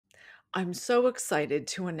I'm so excited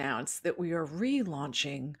to announce that we are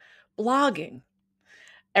relaunching blogging.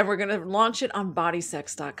 And we're going to launch it on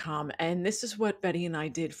bodysex.com. And this is what Betty and I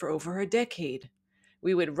did for over a decade.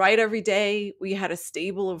 We would write every day. We had a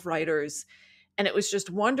stable of writers, and it was just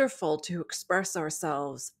wonderful to express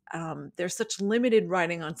ourselves. There's such limited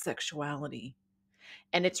writing on sexuality,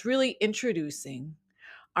 and it's really introducing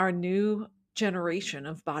our new generation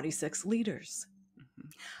of body sex leaders.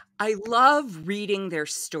 I love reading their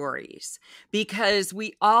stories because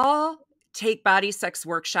we all take body sex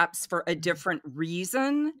workshops for a different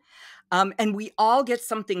reason. And we all get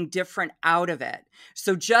something different out of it.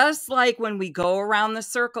 So just like when we go around the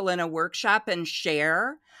circle in a workshop and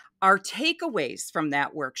share, our takeaways from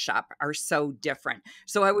that workshop are so different.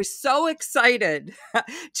 So I was so excited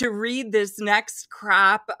to read this next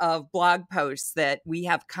crop of blog posts that we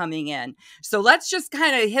have coming in. So let's just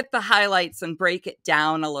kind of hit the highlights and break it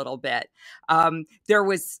down a little bit. There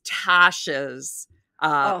was Tasha's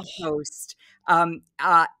post.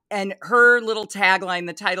 And her little tagline,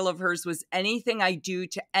 the title of hers was, "Anything I do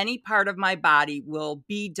to any part of my body will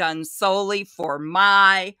be done solely for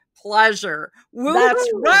my pleasure." Woo!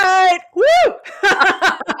 That's right. Woo!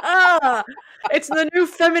 It's the new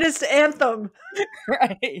feminist anthem.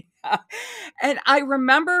 Right. And I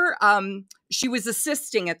remember she was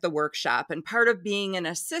assisting at the workshop, and part of being an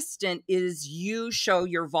assistant is you show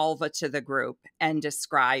your vulva to the group and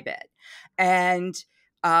describe it. And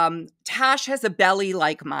Tash has a belly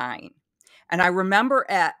like mine. And I remember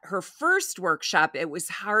at her first workshop, it was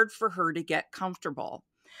hard for her to get comfortable.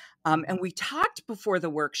 And we talked before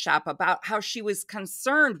the workshop about how she was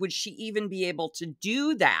concerned. Would she even be able to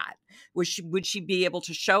do that? Would she be able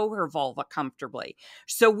to show her vulva comfortably?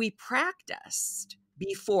 So we practiced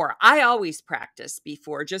before. I always practice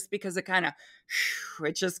before just because it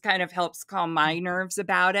just kind of helps calm my nerves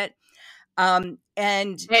about it. And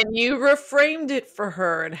you reframed it for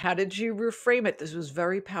her. And how did you reframe it? This was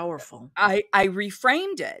very powerful. I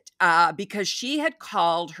reframed it because she had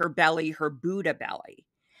called her belly her Buddha belly.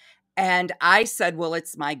 And I said, well,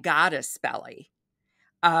 it's my goddess belly.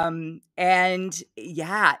 And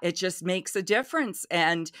yeah, it just makes a difference.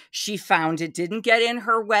 And she found it didn't get in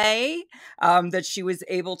her way, that she was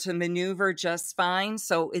able to maneuver just fine.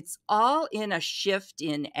 So it's all in a shift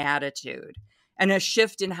in attitude and a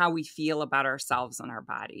shift in how we feel about ourselves and our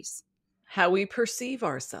bodies. How we perceive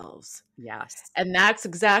ourselves. Yes. And that's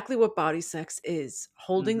exactly what body sex is.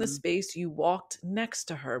 Holding the space. You walked next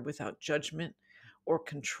to her without judgment or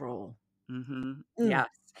control. Yes.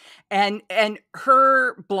 And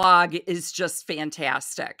her blog is just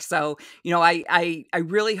fantastic. So, I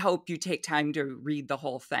really hope you take time to read the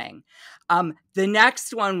whole thing. The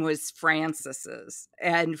next one was Frances's.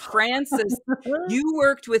 And Frances, you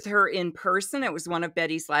worked with her in person. It was one of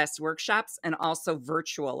Betty's last workshops, and also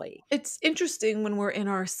virtually. It's interesting when we're in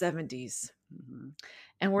our 70s.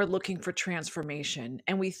 And we're looking for transformation.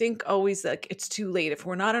 And we think always like it's too late. If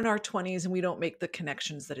we're not in our 20s and we don't make the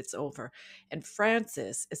connections, that it's over. And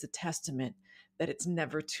Frances is a testament that it's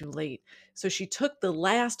never too late. So she took the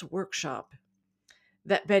last workshop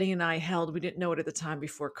that Betty and I held. We didn't know it at the time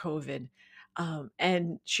before COVID.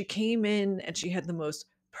 And she came in and she had the most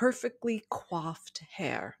perfectly coiffed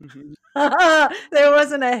hair. There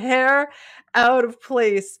wasn't a hair out of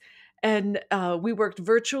place. And we worked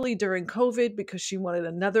virtually during COVID because she wanted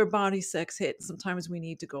another body sex hit. Sometimes we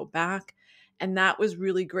need to go back. And that was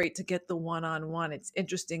really great to get the one-on-one. It's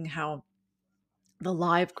interesting how the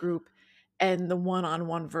live group and the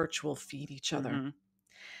one-on-one virtual feed each other.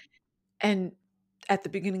 And at the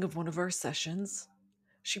beginning of one of our sessions,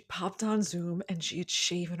 she popped on Zoom and she had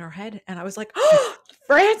shaven her head. And I was like, oh,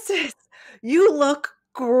 Frances, you look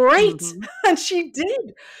great. And she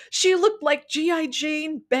did. She looked like G.I.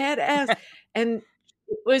 Jane, badass. And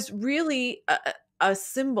it was really a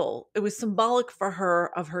symbol. It was symbolic for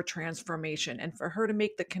her of her transformation and for her to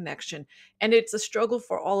make the connection. And it's a struggle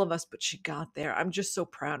for all of us, but she got there. I'm just so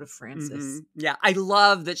proud of Frances. Yeah, I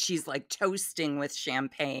love that she's like toasting with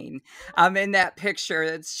champagne in that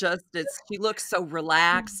picture. She looks so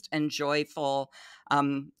relaxed and joyful.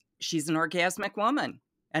 She's an orgasmic woman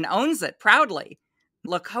and owns it proudly.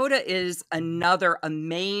 Lakota is another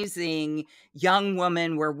amazing young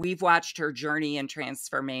woman where we've watched her journey and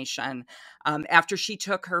transformation. After she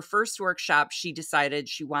took her first workshop, she decided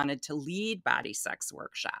she wanted to lead body sex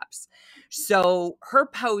workshops. So her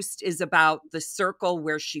post is about the circle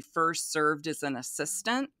where she first served as an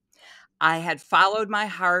assistant. I had followed my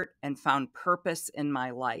heart and found purpose in my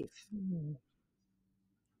life.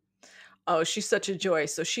 Oh, she's such a joy.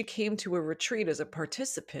 So she came to a retreat as a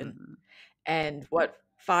participant. And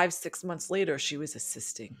 5-6 months later, she was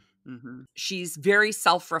assisting. She's very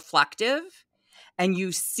self-reflective, and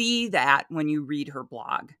you see that when you read her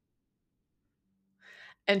blog.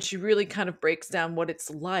 And she really kind of breaks down what it's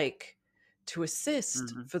like to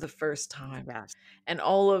assist for the first time Yes. and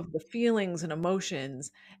all of the feelings and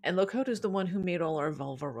emotions. And Lakota's the one who made all our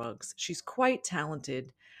vulva rugs. She's quite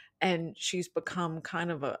talented, and she's become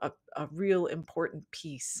kind of a real important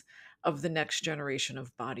piece of the next generation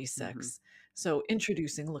of body sex. So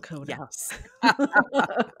introducing Lakota. Yes.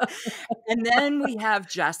 And then we have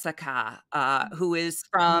Jessica, who is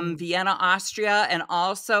from Mm. Vienna, Austria, and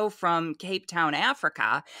also from Cape Town,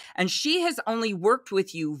 Africa. And she has only worked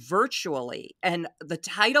with you virtually. And the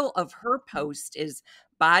title of her post is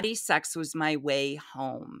Body Sex Was My Way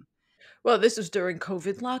Home. Well, this was during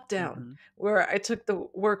COVID lockdown Mhm. where I took the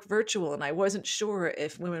work virtual and I wasn't sure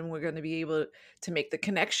if women were going to be able to make the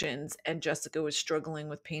connections, and Jessica was struggling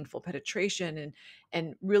with painful penetration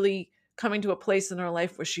and really coming to a place in her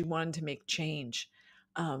life where she wanted to make change.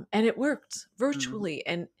 And it worked Mhm. virtually,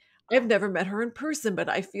 and I've never met her in person, but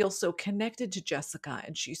I feel so connected to Jessica,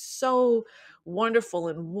 and she's so wonderful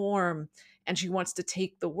and warm, and she wants to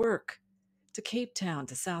take the work to Cape Town,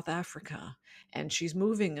 to South Africa, and she's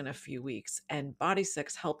moving in a few weeks. And Body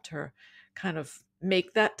Sex helped her kind of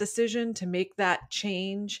make that decision, to make that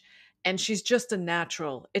change. And she's just a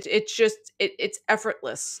natural. It's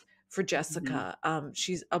effortless for Mhm. Jessica.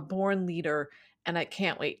 She's a born leader, and I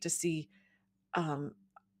can't wait to see um,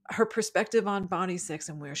 her perspective on body sex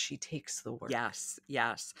and where she takes the work. Yes,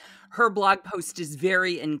 yes. Her blog post is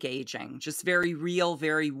very engaging, just very real,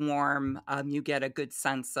 very warm. You get a good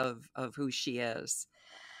sense of who she is.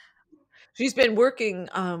 She's been working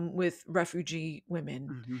with refugee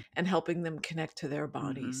women Mhm. and helping them connect to their Mhm.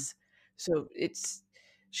 bodies. So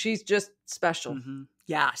she's just special. Mhm.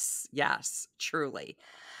 Yes, yes, truly.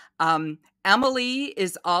 Emily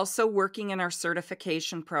is also working in our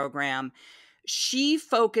certification program. She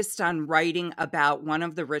focused on writing about one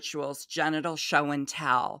of the rituals, genital show and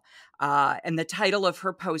tell. And the title of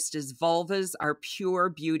her post is Vulvas Are Pure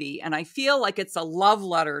Beauty. And I feel like it's a love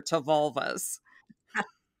letter to vulvas.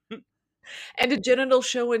 And a genital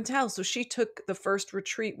show and tell. So she took the first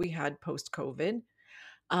retreat we had post COVID,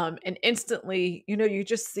 and instantly, you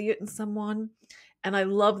just see it in someone. And I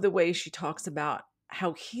love the way she talks about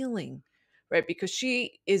how healing, right? Because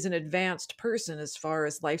she is an advanced person as far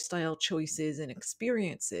as lifestyle choices and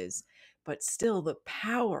experiences, but still the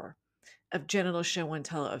power of genital show and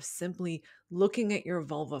tell, of simply looking at your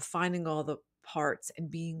vulva, finding all the parts and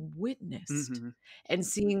being witnessed Mhm. and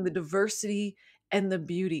seeing the diversity and the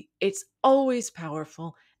beauty. It's always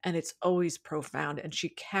powerful and it's always profound. And she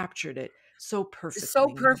captured it so So perfectly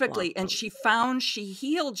in her blog perfectly. And post. she found she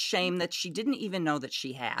healed shame that she didn't even know that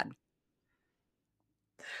she had.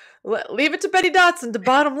 Leave it to Betty Dotson. The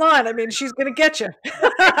bottom line, I mean, she's going to get you.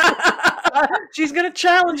 She's going to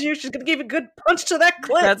challenge you. She's going to give you a good punch to that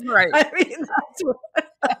clit. That's right. I mean, that's what.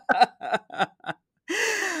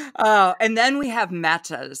 Oh, and then we have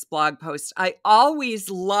Meta's blog post. I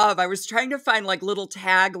was trying to find like little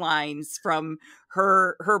taglines from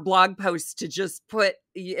her blog post to just put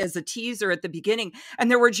as a teaser at the beginning,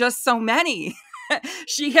 and there were just so many.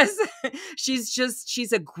 she has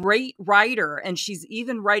she's a great writer, and she's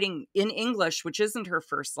even writing in English, which isn't her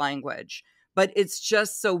first language, but it's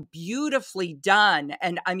just so beautifully done.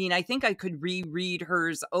 And I mean, I think I could reread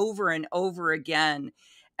hers over and over again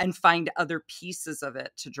and find other pieces of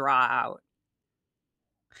it to draw out.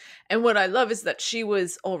 And what I love is that she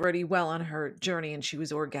was already well on her journey and she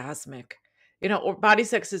was orgasmic. Or body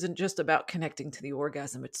sex isn't just about connecting to the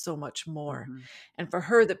orgasm, it's so much more. Mhm, And for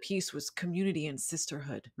her, the piece was community and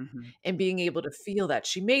sisterhood mhm. and being able to feel that.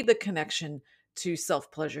 She made the connection to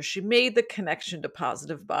self pleasure, she made the connection to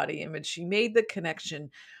positive body image, she made the connection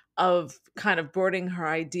of kind of broadening her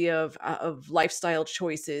idea of lifestyle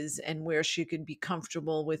choices and where she could be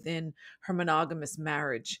comfortable within her monogamous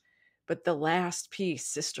marriage. But the last piece,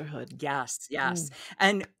 sisterhood. Yes, yes. Mm.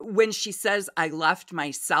 And when she says, "I left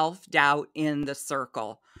my self-doubt in the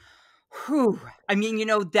circle," whew, I mean,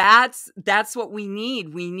 that's what we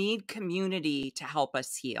need. We need community to help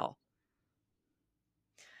us heal.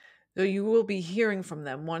 So you will be hearing from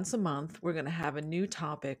them once a month. We're going to have a new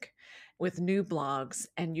topic with new blogs,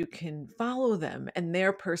 and you can follow them and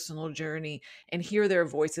their personal journey and hear their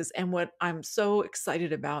voices. And what I'm so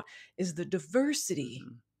excited about is the diversity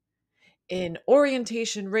Mhm. in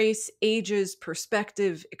orientation, race, ages,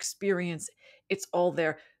 perspective, experience. It's all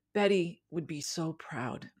there. Betty would be so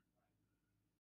proud.